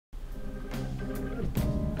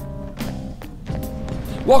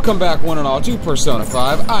Welcome back, one and all, to Persona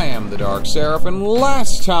 5. I am the TheDarkSeraph, and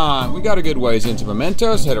last time we got a good ways into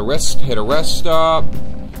Mementos, hit a rest stop,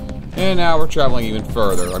 and now we're traveling even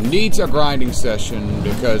further. Needs a grinding session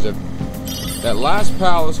because if that last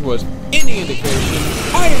palace was any indication,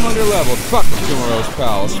 I am under-leveled. Fuck Tomorrow's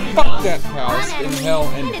palace. Fuck that palace in hell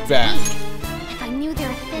and back. If I knew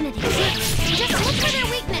their affinity, just look for their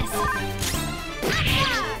weakness.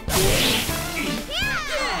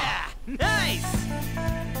 Yeah! Nice!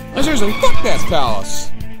 Seriously, fuck that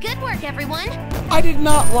palace. Good work, everyone. I did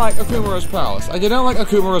not like Akumaro's palace. I did not like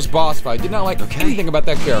Akumaro's boss fight. I did not like anything about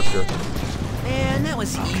that character. Man, that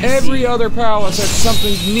was easy. Every other palace had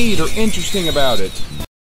something neat or interesting about it.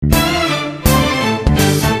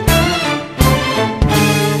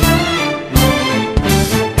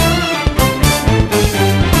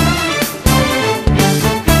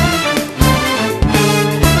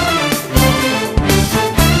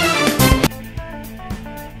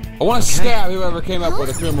 I want to stab whoever came up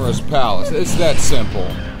with Akumaro's palace. It's that simple.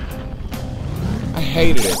 I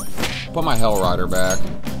hated it. Put my Hell Rider back.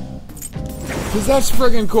 Cause that's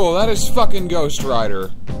friggin' cool. That is fucking Ghost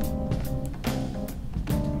Rider.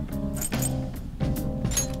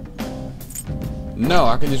 No,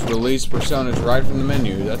 I can just release personas right from the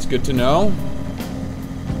menu. That's good to know.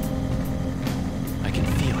 I can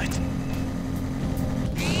feel it.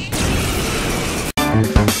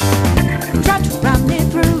 Try to run me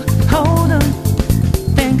through. Hold on.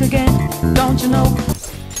 Think again. Don't you know?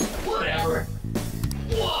 Whatever.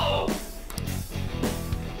 Whoa!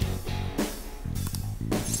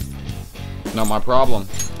 Not my problem.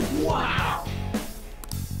 Wow!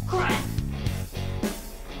 Crap!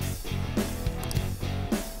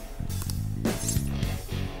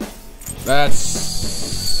 That's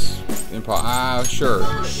sure.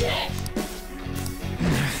 Oh shit!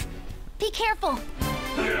 Be careful.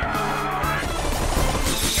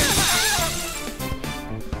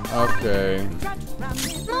 Okay.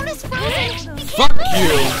 Mona's frozen. Be Fuck careful.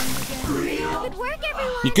 you! Good work,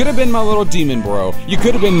 everyone. You could have been my little demon bro. You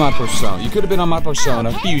could have been my persona. You could have been on my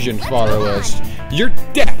persona fusion fodder list. Your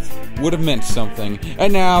death would have meant something.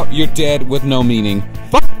 And now you're dead with no meaning.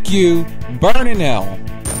 Fuck you. Burn in hell.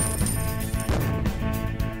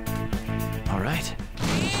 Alright.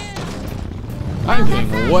 I'm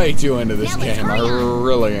getting way too into this game. I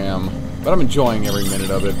really am. But I'm enjoying every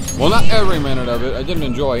minute of it. Well, not every minute of it. I didn't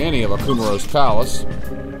enjoy any of Akumaro's palace.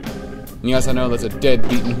 And yes, I know that's a dead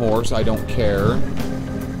beaten horse. I don't care.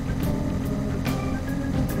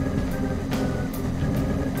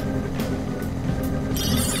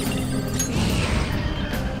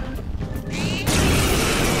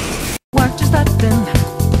 We're just starting,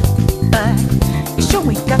 but you sure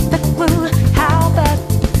we got the clue how bad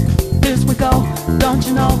this would go? Don't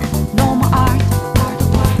you know? No more art.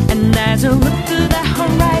 And as you look to the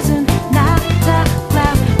horizon, not a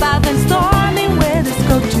cloud, but then storming with it's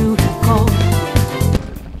go too cold.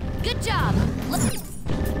 Good job.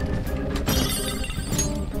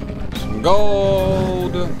 Some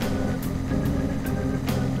gold.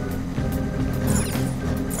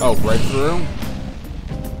 Oh, breakthrough.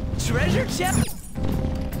 Treasure chest.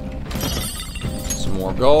 Some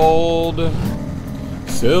more gold.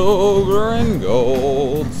 Silver and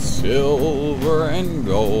gold. Silver and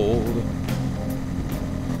gold.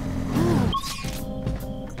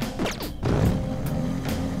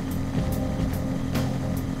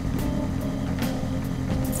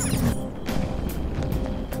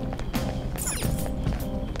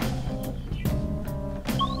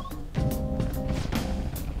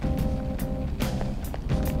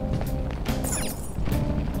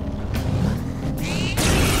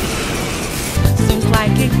 Seems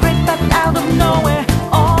like it crept up out of nowhere,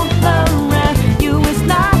 all around you is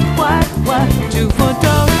not what you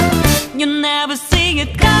foretold. You never see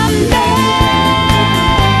it coming.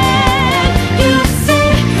 You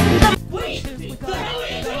see the Wait! The hell are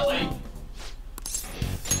you doing?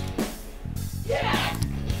 Yeah!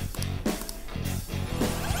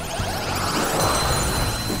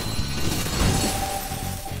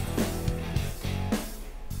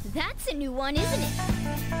 That's a new one, isn't it?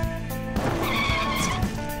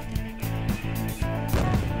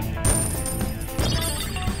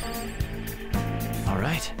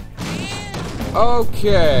 Alright.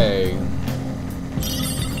 Okay.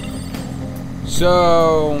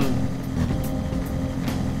 So...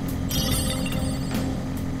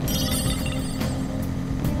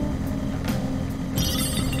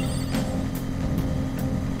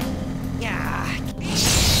 Yeah.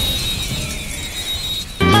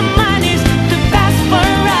 my mind is to pass for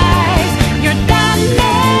eyes. You're done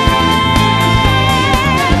there.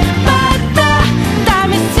 But the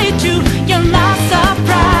time is hit you, you're not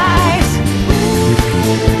surprised.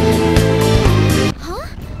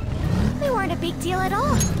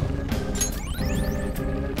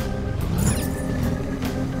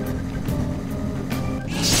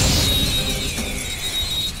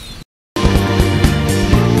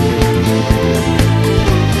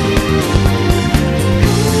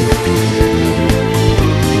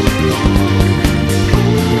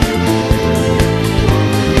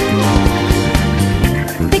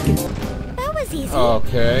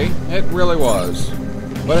 okay. It really was.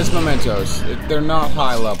 But it's mementos. They're not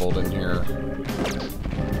high-leveled in here.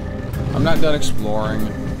 I'm not done exploring.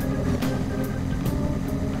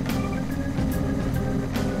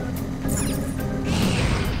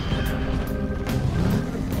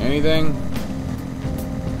 Anything?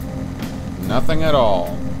 Nothing at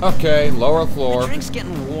all. Okay, lower floor. The drink's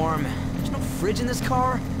getting warm. There's no fridge in this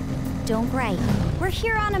car. Don't gripe. We're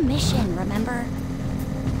here on a mission, remember?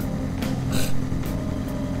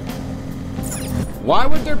 Why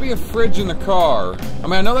would there be a fridge in the car? I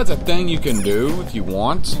mean, I know that's a thing you can do if you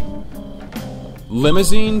want.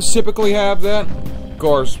 Limousines typically have that. Of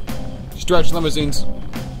course, stretch limousines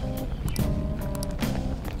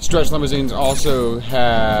also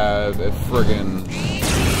have a friggin'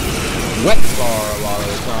 wet bar a lot of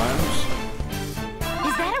the times.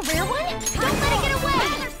 Is that a rare one? Don't let it get away!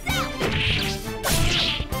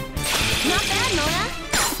 Not bad, Mona.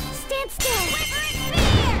 Stand still.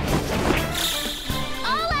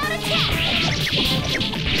 All out attack!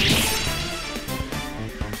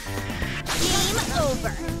 Game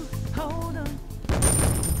over. Hold on.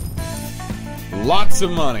 Lots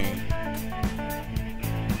of money.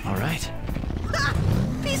 All right. Ha!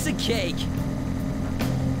 Piece of cake.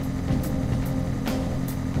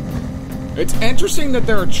 It's interesting that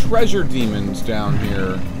there are treasure demons down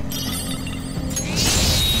here.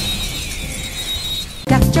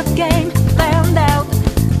 Got your game planned out.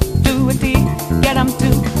 Do a deed, get 'em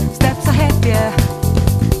 2 steps ahead, yeah.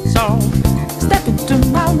 So, step into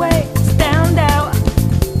my way, stand out.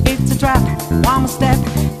 It's a trap, one more step,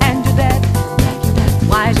 and you're dead.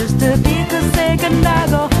 Why just a beat a second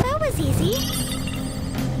ago? That was easy.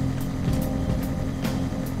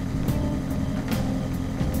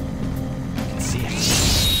 See it.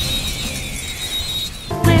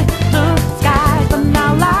 With blue skies, but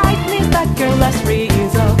now lightning that careless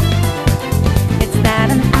result. It's not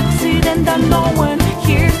an accident that no one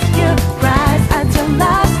hears your cries at your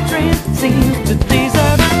last dream seems to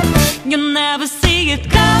deserve. You never see it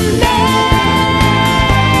coming.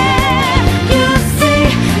 You see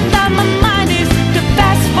that my mind is the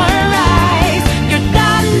best for eyes. You're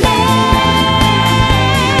done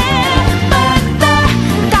but the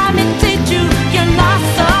time it teach you, you're not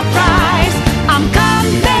surprised. I'm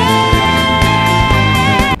coming.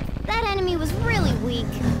 That enemy was really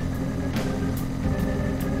weak.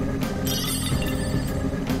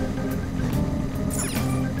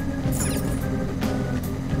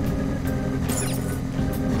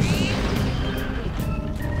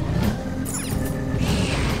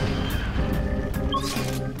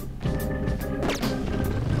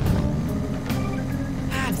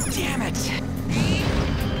 Ah, damn it.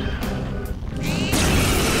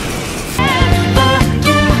 For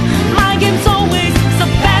you, my game's always the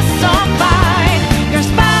best of mine. You're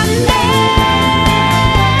spending,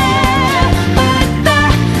 but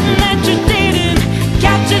that you didn't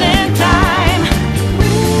catch it in time.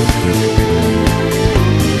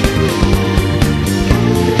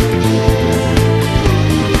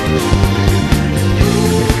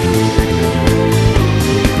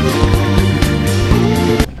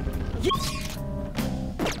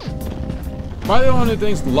 Am I the one who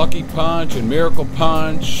thinks Lucky Punch and Miracle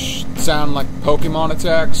Punch sound like Pokemon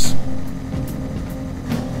attacks?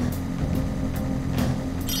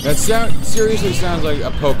 That seriously sounds like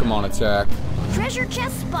a Pokemon attack. Treasure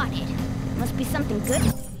chest spotted. Must be something good.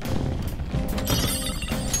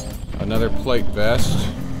 Another plate vest.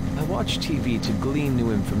 I watch TV to glean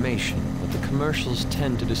new information, but the commercials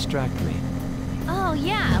tend to distract me. Oh,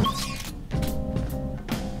 yeah.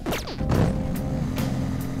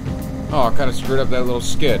 Oh, I kind of screwed up that little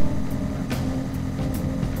skit.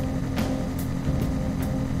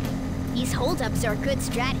 These holdups are a good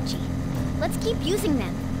strategy. Let's keep using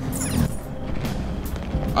them.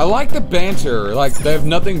 I like the banter. Like, they have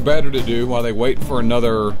nothing better to do while they wait for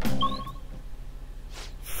another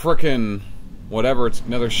frickin' whatever, it's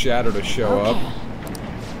another shadow to show up.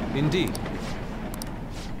 Indeed.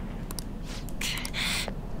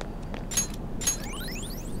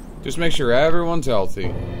 Just make sure everyone's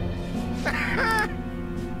healthy.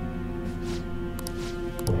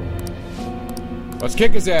 Let's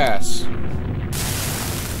kick his ass.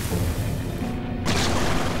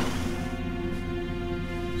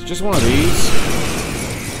 It's just one of these.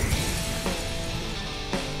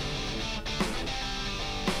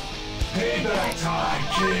 Payback time,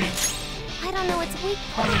 kid. I don't know its weak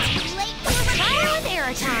points. Late fire with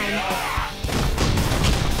error time.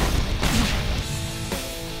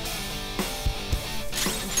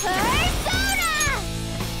 Persona!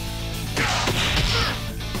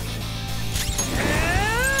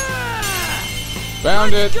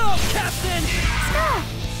 Found it. Go, Captain! Scar,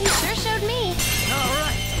 You sure showed me.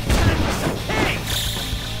 Alright, time for some pain!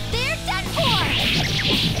 They're done for!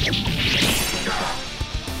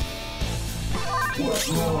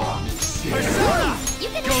 Persona! You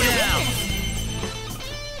can Go make a now! weakness.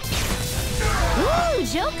 Ooh,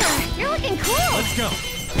 Joker, you're looking cool. Let's go!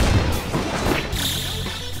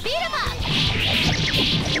 Beat him up.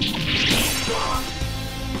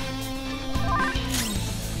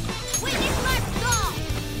 Witness my skull.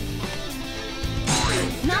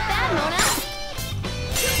 Not bad, Mona.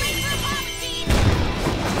 Too late for apologies.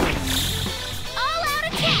 All out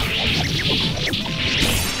attack.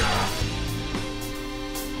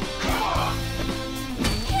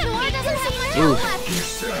 Laura doesn't seem much Ooh. left.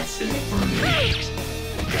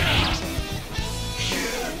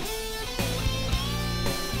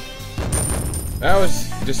 That was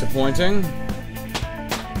disappointing.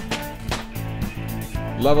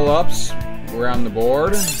 Level ups around the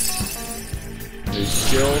board. There's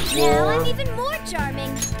skill Now floor. I'm even more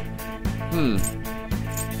charming.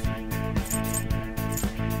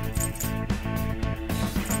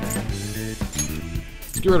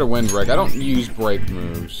 Let's get rid of windbreak. I don't use break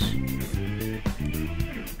moves.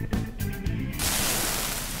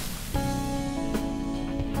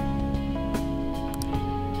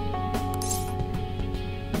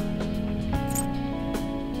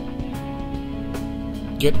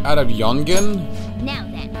 Get out of Yongen? Now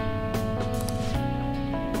then.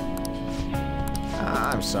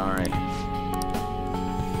 I'm sorry.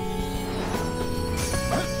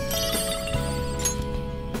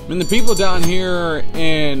 I mean, the people down here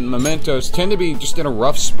in Mementos tend to be just in a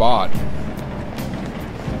rough spot.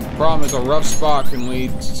 Problem is, a rough spot can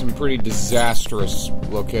lead to some pretty disastrous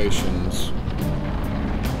locations.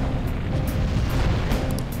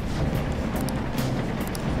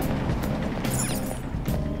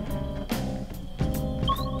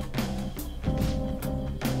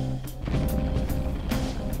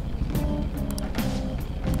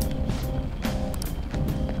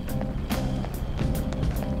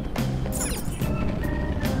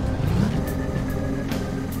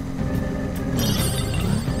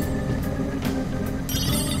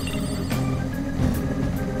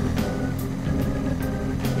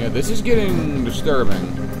 Yeah, this is getting disturbing.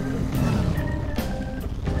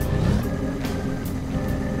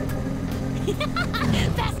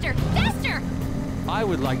 Faster! Faster! I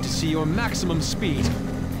would like to see your maximum speed.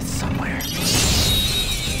 It's somewhere.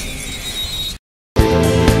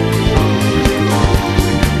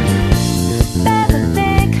 Better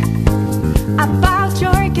think about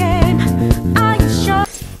your game. Are you sure?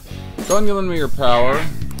 Go and lend me your power.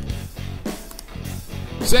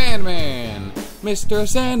 Sandman! Mr.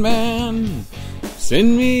 Sandman!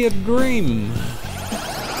 Send me a dream.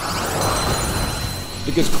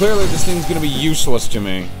 Because clearly this thing's gonna be useless to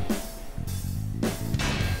me.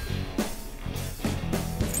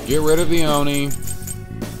 Get rid of the Oni.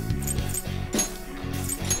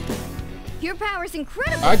 Your power's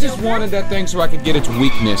incredible. I just Joker. wanted that thing so I could get its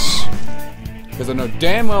weakness. Because I know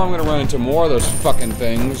damn well I'm gonna run into more of those fucking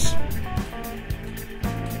things.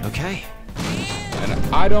 Okay. And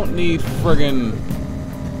I don't need friggin'...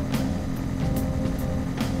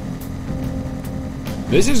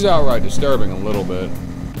 This is outright disturbing a little bit.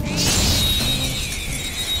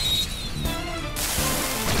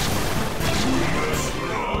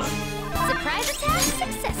 Surprise attack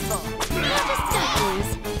successful. Now just don't lose.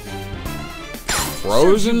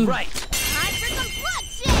 Frozen? Right. Time for some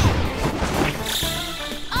bloodshed.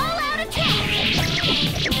 All out attack.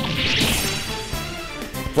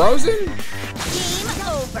 Frozen? Game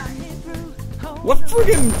over. What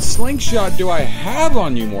friggin' slingshot do I have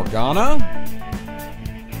on you, Morgana?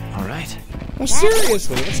 All right. No,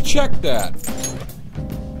 seriously, let's check that.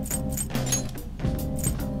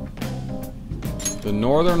 The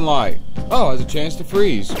Northern Light. Oh, has a chance to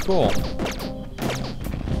freeze. Cool.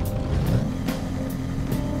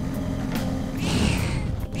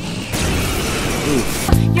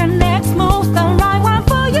 Your next move's the right one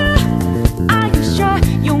for you. Are you sure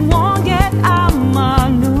you won't get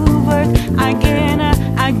outmaneuvered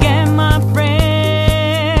again, my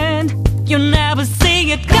friend? You'll never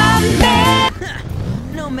see it coming.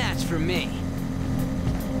 No match for me.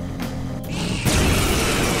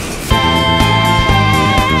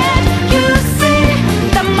 You see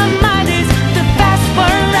that my mind is too fast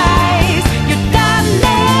for eyes. You got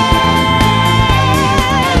me,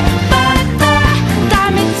 but the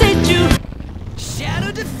damage hit you.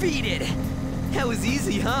 Shadow defeated. That was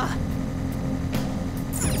easy, huh?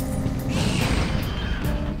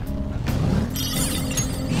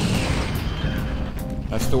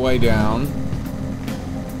 That's the way down.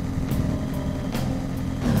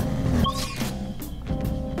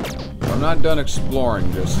 I'm not done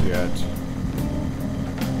exploring just yet.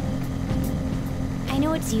 I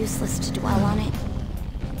know it's useless to dwell on it,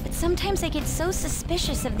 but sometimes I get so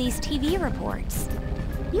suspicious of these TV reports.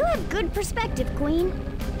 You have good perspective, Queen.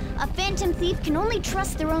 A phantom thief can only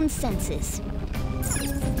trust their own senses.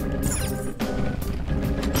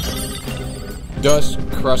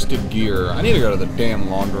 Dust-crusted gear. I need to go to the damn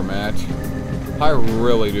laundromat. I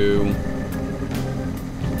really do.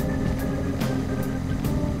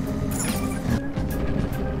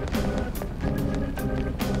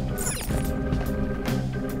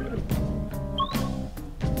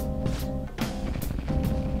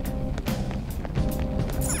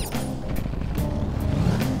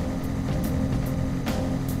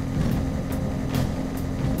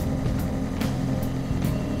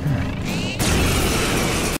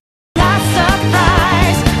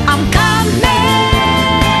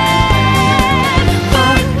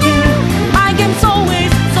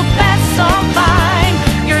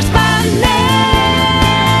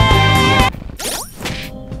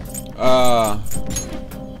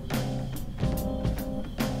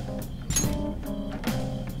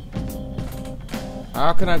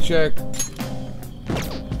 How can I check?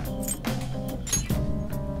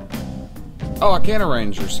 Oh, I can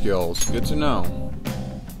arrange your skills. Good to know.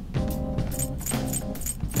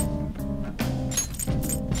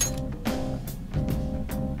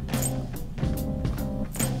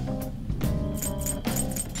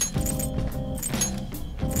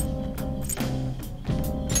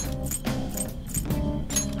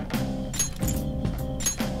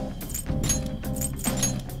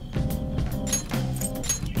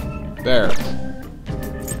 There.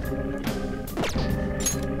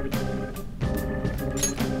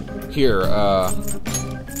 Here,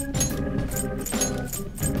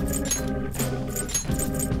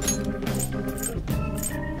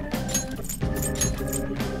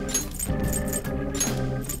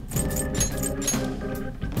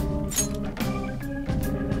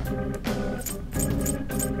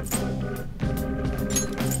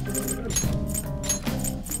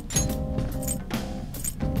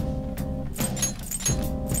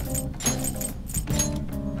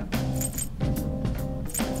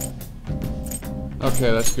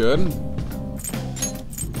 okay, that's good.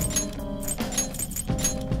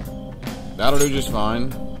 That'll do just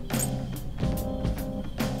fine.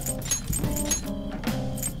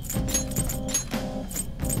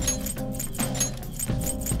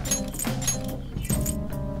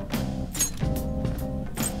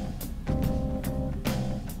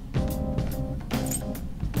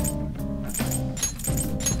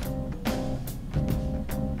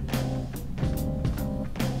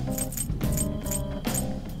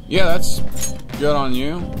 Yeah, that's good on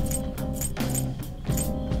you.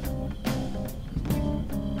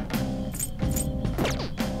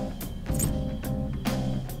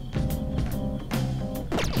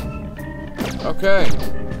 Okay.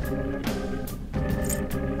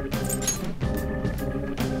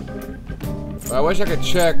 I wish I could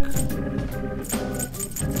check.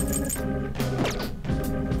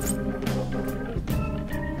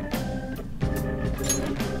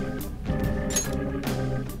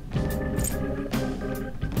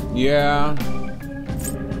 Yeah.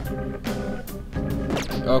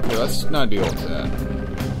 Okay, let's not deal with that.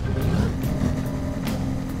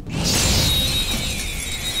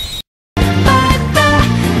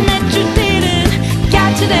 That you didn't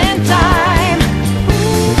catch it in time.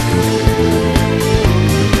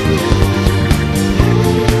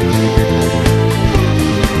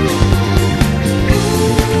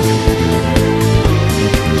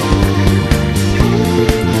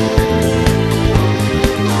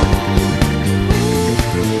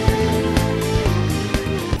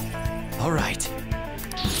 All right.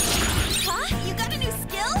 Huh? You got a new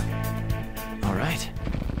skill? All right.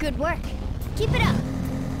 Good work. Keep it up.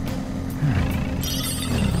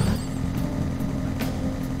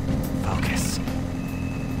 Focus.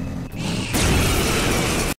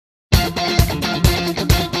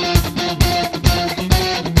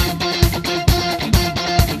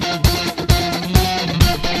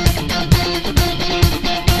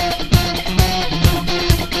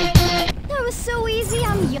 That was so easy,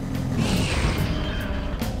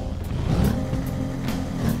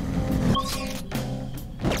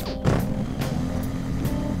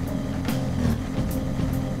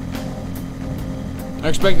 I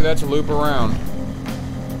expected that to loop around.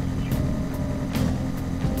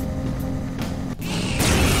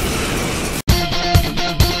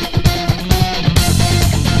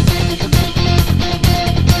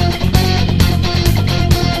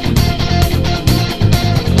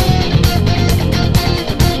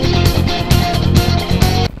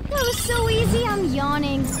 That was so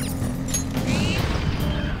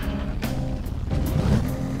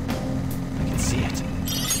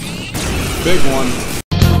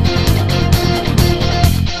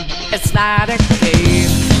inside a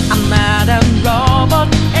cave. I'm not a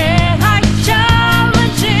robot and I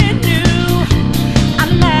challenge you.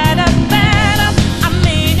 I'm not a phantom, I'm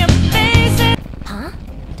in your face. Huh?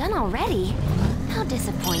 Done already? How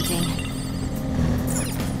disappointing.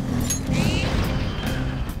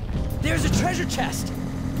 There's a treasure chest.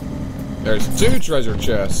 There's 2 treasure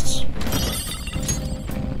chests.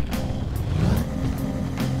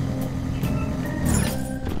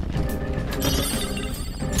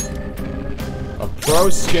 A pro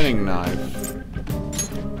skinning knife.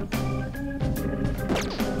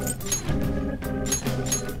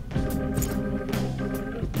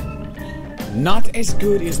 Not as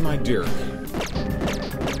good as my dirk.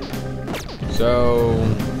 So,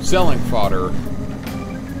 selling fodder.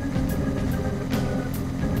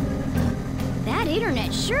 That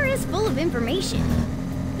internet sure is full of information.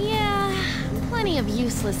 Yeah, plenty of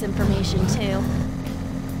useless information too.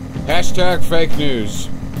 Hashtag fake news.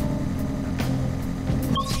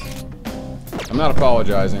 I'm not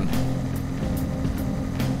apologizing.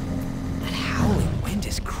 That howling wind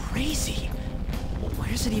is crazy.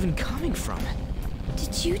 Where's it even coming from?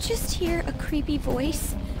 Did you just hear a creepy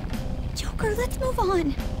voice? Joker, let's move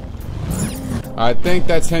on. I think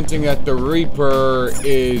that's hinting that the Reaper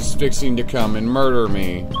is fixing to come and murder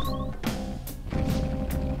me.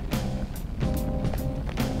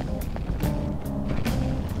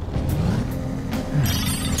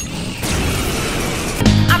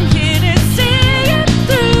 I'm here to see it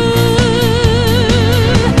through.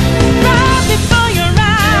 Right before your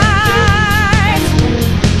eyes,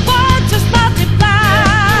 what just multiply?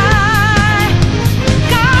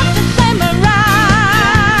 Got the flame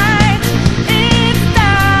right. It's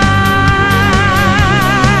time.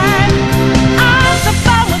 As the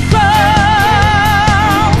power grows.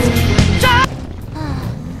 That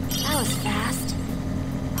was fast.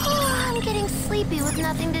 Oh, I'm getting sleepy with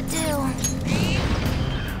nothing to do.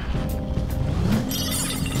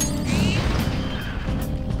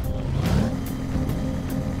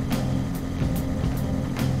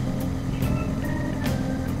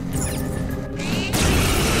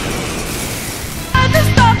 The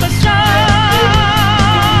stopper shows.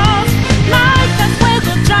 Life has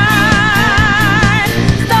wiggled dry.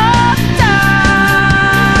 Stop time.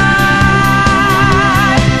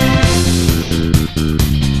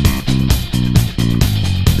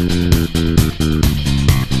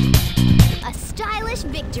 A stylish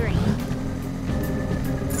victory.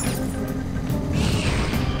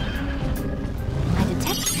 I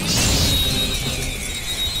detect.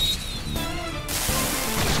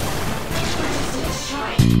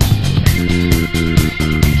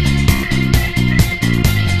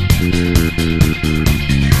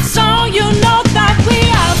 So you know that we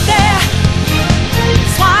out there,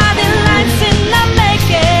 swatting lines in the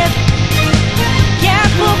naked. Yeah,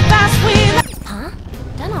 move fast with. Huh?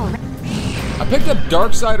 Done already? I picked up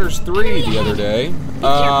Darksiders 3 the other day.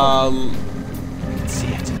 See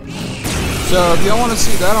it. So if y'all want to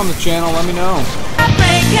see that on the channel, let me know.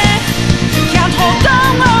 Break it, can't hold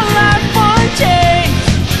on our life for change.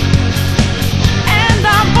 And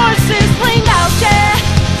our voices ring out, yeah.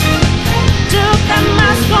 Took a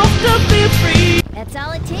mask off to be free. That's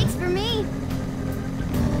all it takes for me.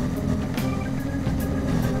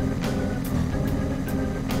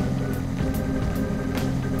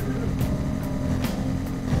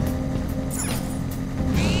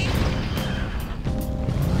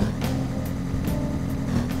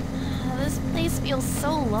 This place feels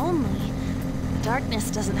so lonely. Darkness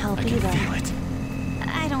doesn't help I can either. feel it.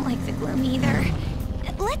 I don't like the gloom either.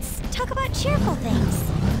 Let's talk about cheerful things.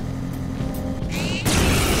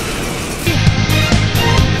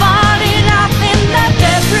 Falling up in the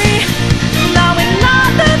debris, knowing all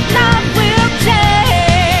that love will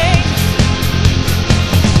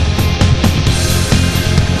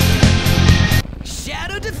change.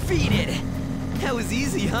 Shadow defeated. That was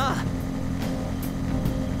easy, huh?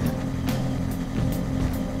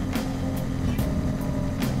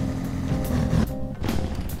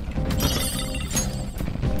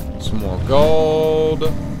 Some more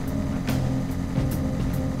gold.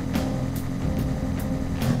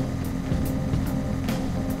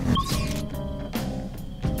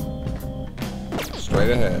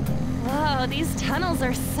 Straight ahead. Whoa, these tunnels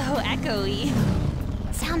are so echoey.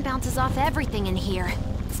 Sound bounces off everything in here.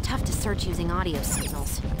 It's tough to search using audio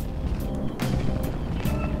signals.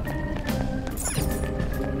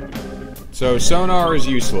 So sonar is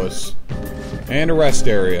useless. And a rest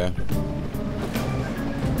area.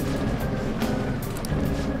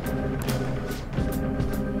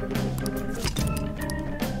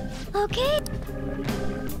 Okay.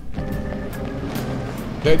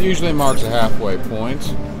 That usually marks a halfway point.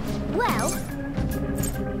 Well,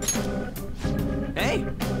 Hey,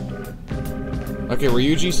 Okay,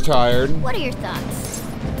 Ryuji's tired. what are your thoughts?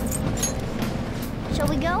 Shall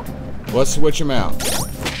we go? Let's switch him out.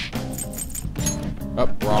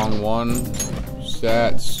 Up, wrong one.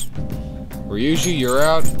 Stats. Ryuji, you're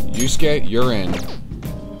out. Yusuke, you're in.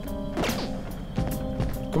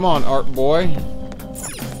 Come on, art boy.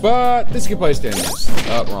 But this is a good place to end this.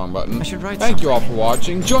 Wrong button. I should write Thank you all for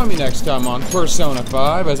watching. Join me next time on Persona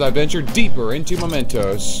 5 as I venture deeper into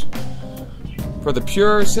mementos. For the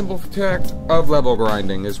pure, simple fact of level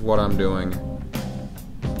grinding is what I'm doing.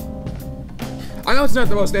 I know it's not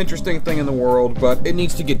the most interesting thing in the world, but it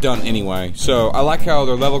needs to get done anyway. So I like how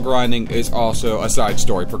their level grinding is also a side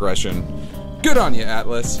story progression. Good on you,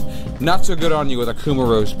 Atlas. Not so good on you with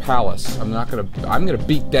Akumaro's palace. I'm gonna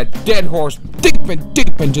beat that dead horse deep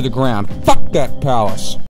into the ground. Fuck that palace.